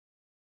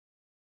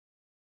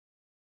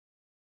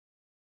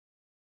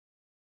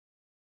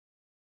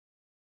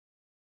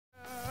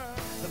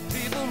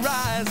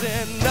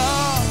rising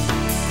up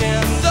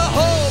in the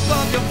hope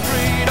of your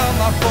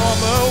freedom. Our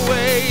former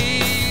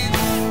ways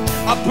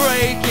are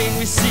breaking,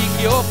 we seek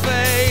your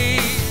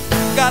face.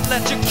 God,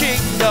 let your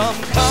kingdom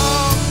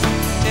come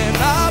and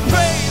our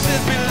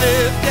praises be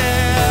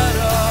lifted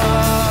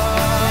up.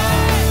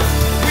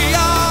 We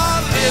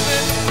are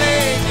living to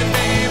make your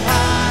name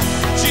high.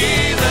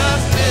 Jesus,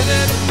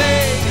 living to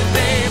make your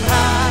name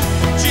high.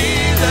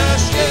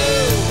 Jesus, you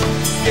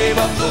gave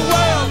up the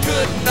world,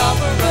 couldn't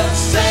offer us.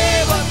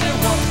 Say what they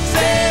want,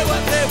 say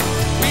what they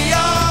want. We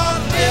are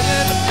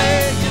living to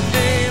make your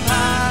name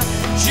high.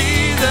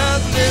 Jesus,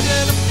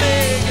 living to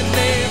make your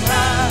name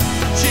high.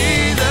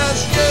 Jesus,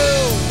 you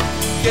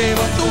gave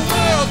up the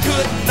world,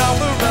 couldn't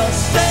offer us.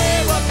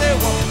 Say what they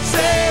want,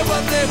 say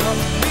what they want.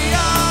 We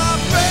are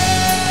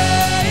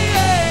brave.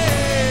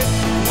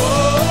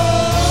 Whoa.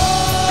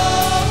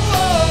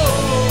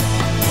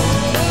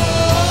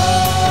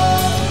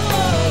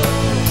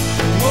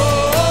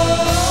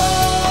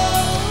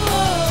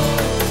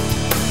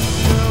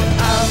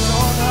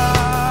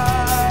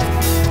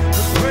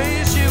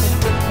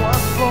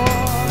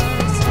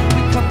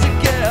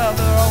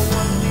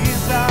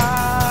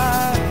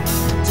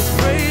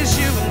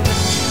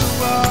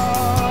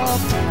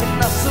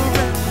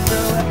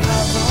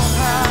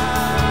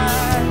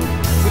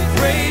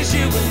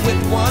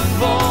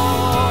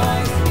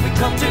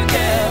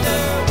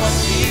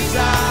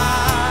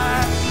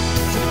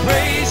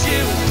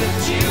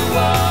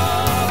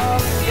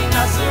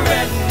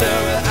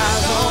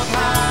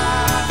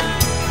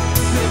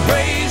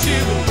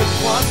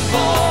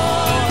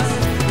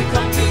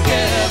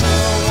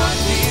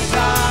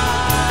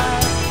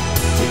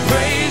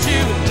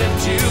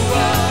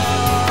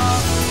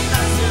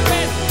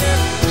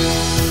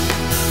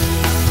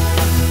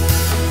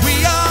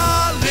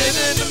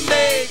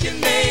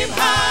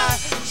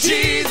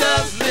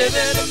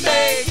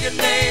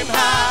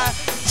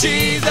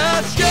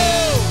 Jesus, you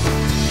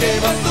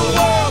gave us the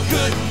world,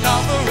 couldn't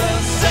offer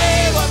us.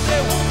 Say what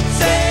they want,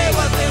 say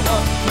what they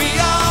want. We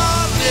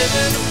are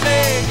living to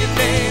make your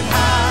name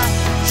high.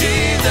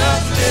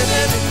 Jesus,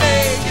 living to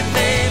make your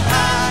name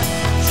high.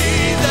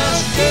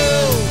 Jesus, you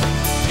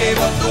gave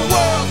us the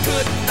world,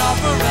 couldn't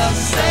offer us.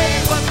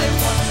 Say what they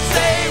want,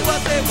 say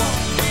what they want.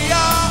 We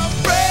are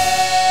free.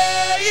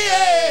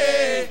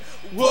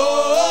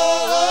 Whoa.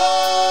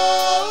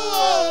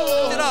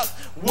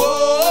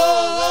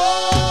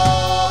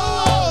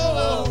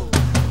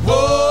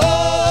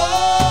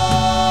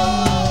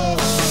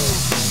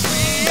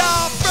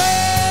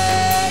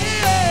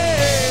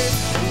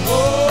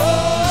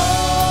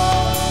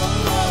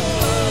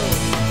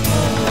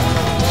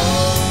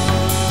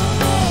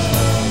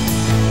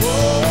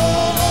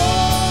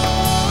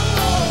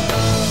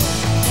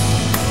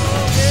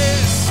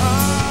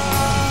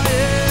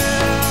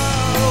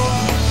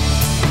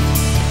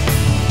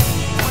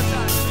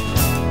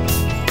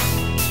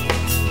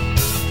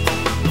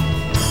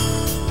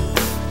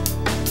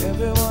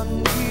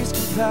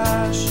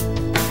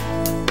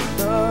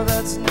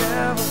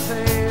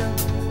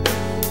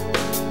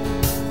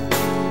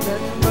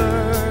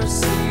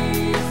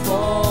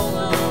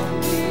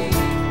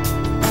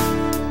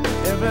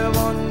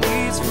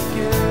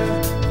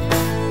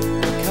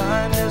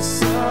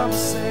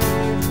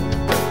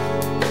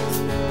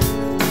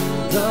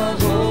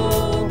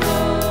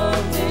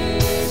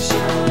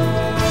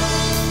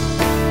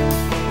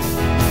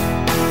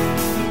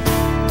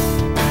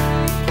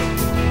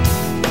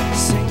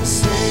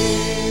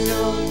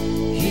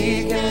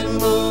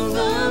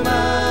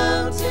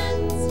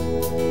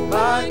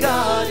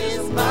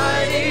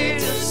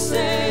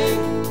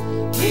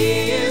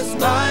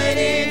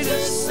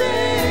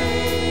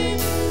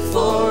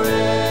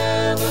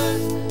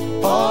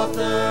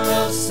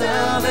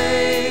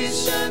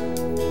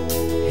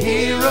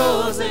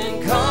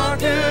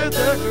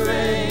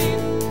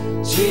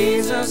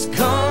 Jesus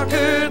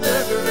conquered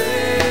the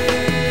grave.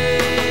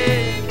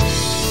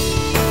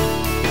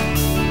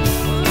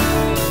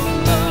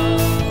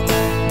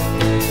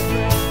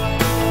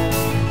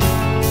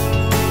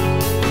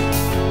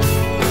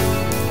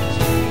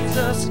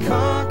 Jesus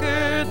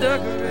conquered the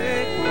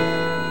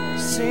grave.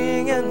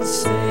 Sing and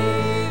sing.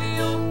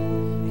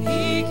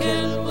 He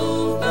can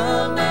move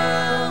the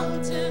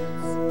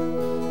mountains.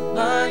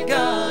 My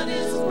God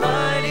is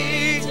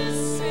mighty to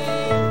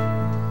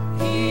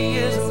save. He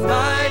is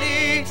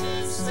mighty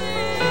to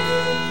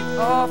save.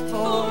 All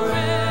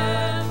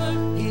forever.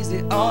 He's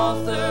the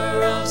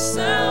author of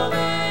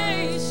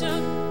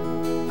salvation.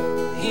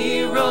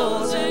 He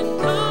rose and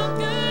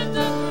conquered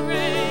the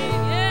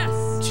grave. Yes.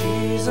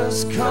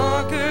 Jesus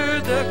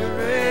conquered the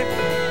grave.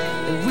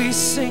 And we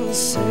sing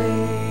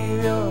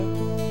Savior.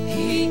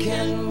 He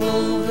can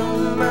move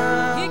the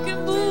mountains. He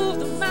can move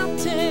the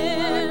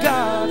mountains.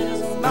 God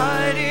is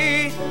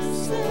mighty,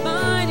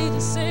 mighty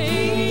to save.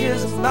 He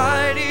is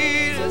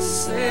mighty to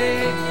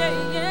save.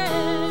 Yeah, yeah.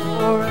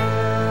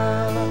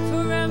 Forever,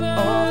 Forever.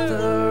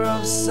 author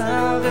of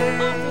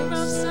salvation. Author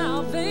of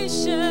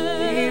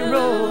salvation. He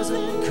rose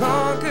and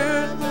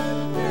conquered the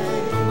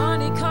grave.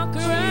 Mighty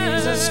conqueror.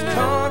 Jesus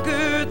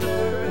conquered the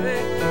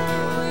grave. Oh,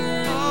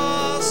 yeah.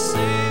 Oh,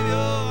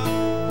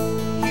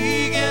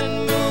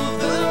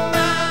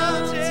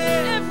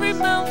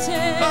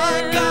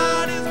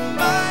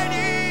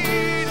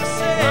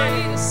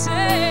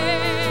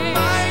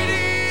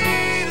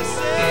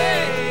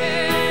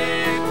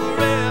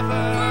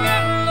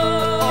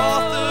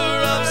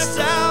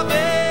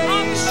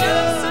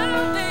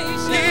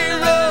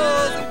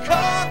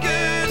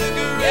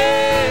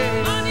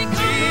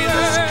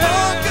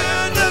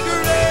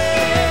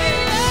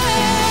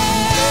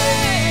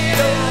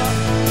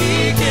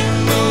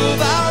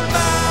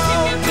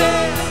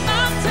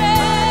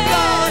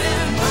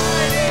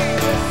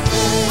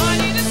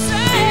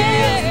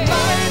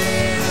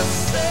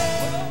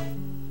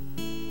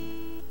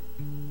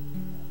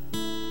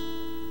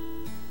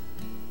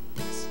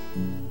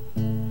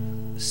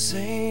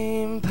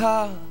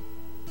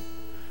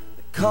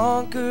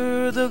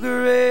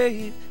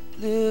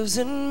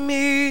 in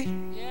me,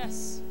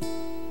 Yes.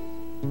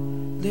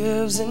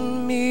 lives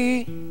in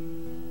me.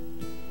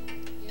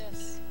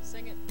 Yes.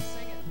 Sing it.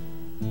 Sing it.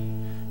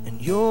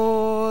 And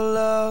your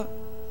love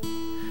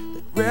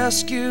that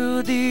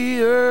rescued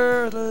the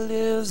earth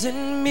lives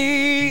in me,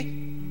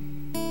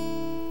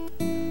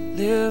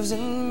 lives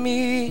in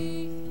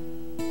me.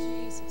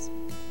 Jesus.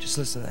 Just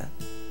listen to that.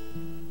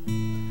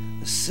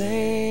 The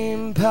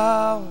same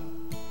power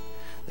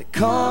that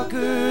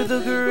conquered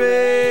the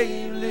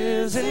grave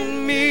lives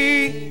in me,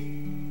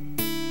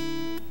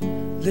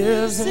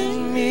 lives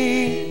in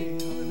me.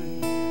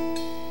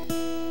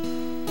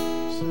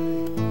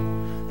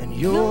 And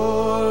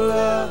your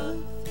love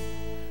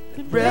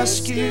that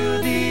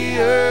rescued the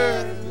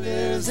earth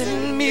lives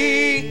in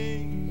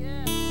me.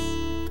 Yes.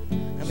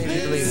 How many of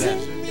you believe that?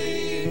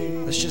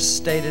 Let's just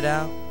state it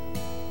out.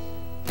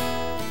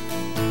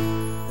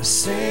 The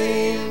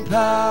same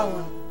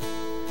power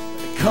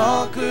that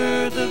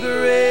conquered the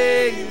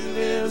grave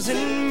lives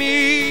in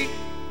me,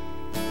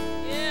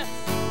 Yes.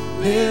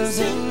 lives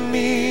in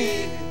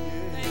me.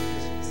 Thank you,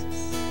 Jesus.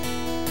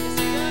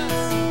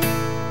 Yes, He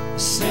does. The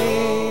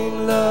same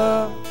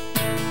love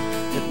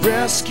that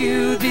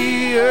rescued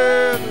the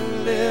earth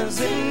lives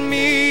in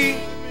me,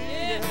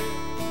 Yeah.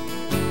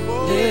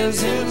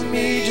 lives in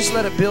me. Just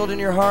let it build in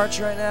your hearts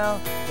right now.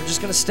 We're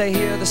just going to stay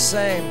here the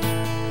same.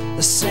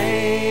 The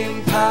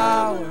same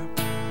power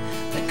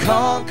that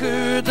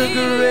conquered the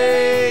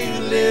grave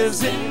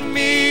lives in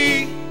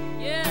me,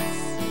 Yes.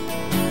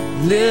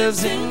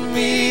 lives in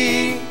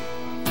me.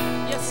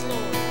 Yes,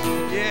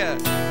 Lord. Yeah.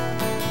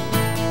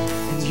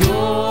 And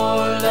your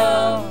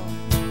love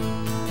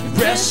that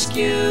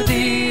rescued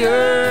the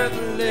earth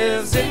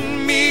lives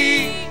in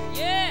me,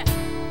 Yeah.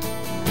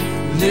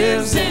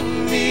 lives in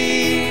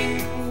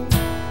me.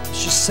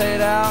 Let's just say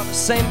it out. The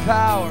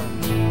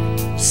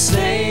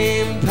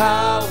same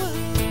power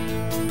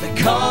that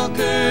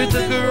conquered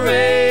the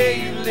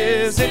grave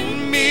lives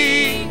in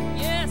me,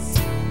 Yes.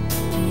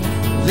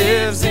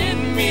 lives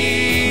in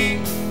me.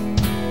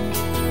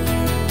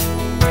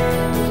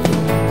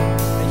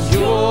 And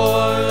your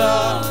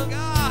love,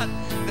 God,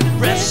 that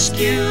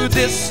rescued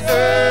this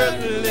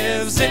earth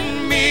lives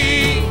in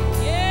me,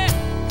 Yeah.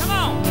 Come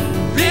on.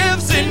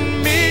 lives in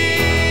me.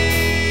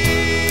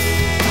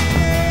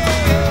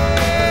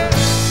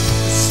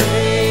 The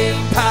same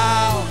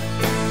power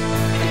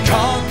that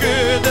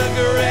conquered the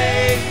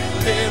grave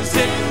lives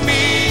in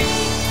me,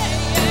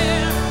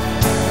 Yeah.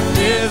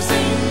 lives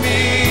in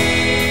me.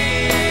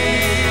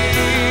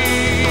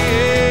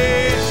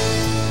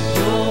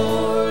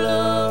 Your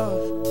love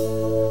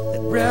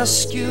that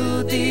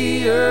rescued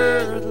the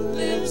earth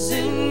lives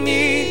in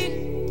me,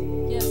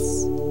 Yes.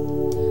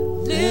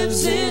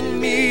 lives in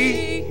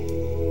me.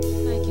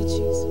 Thank you,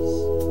 Jesus.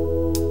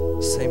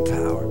 Same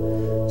power,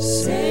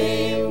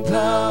 same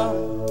power,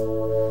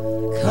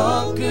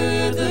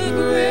 conquered the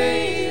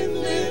grave,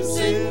 lives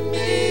in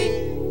me,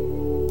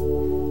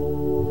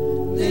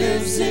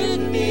 lives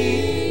in me.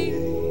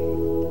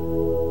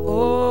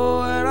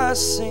 Oh, and I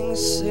sing,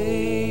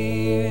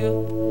 Savior,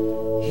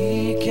 He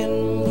can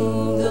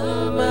move the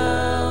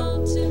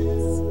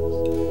mountains.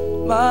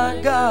 My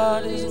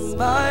God is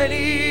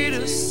mighty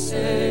to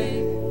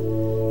save.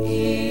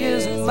 He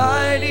is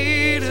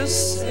mighty to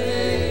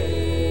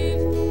save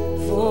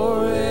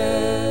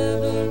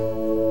forever.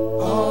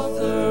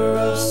 Author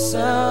of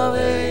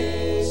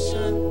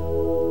salvation,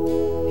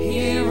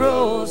 He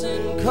rose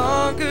and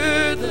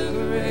conquered the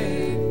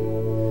grave.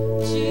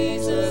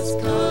 Jesus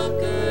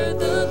conquered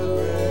the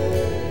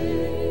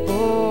grave.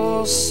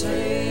 Oh,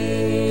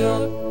 Savior,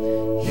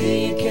 He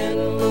can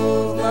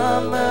move my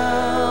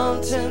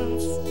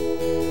mountains.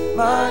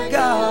 My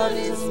God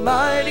is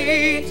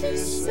mighty to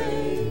save.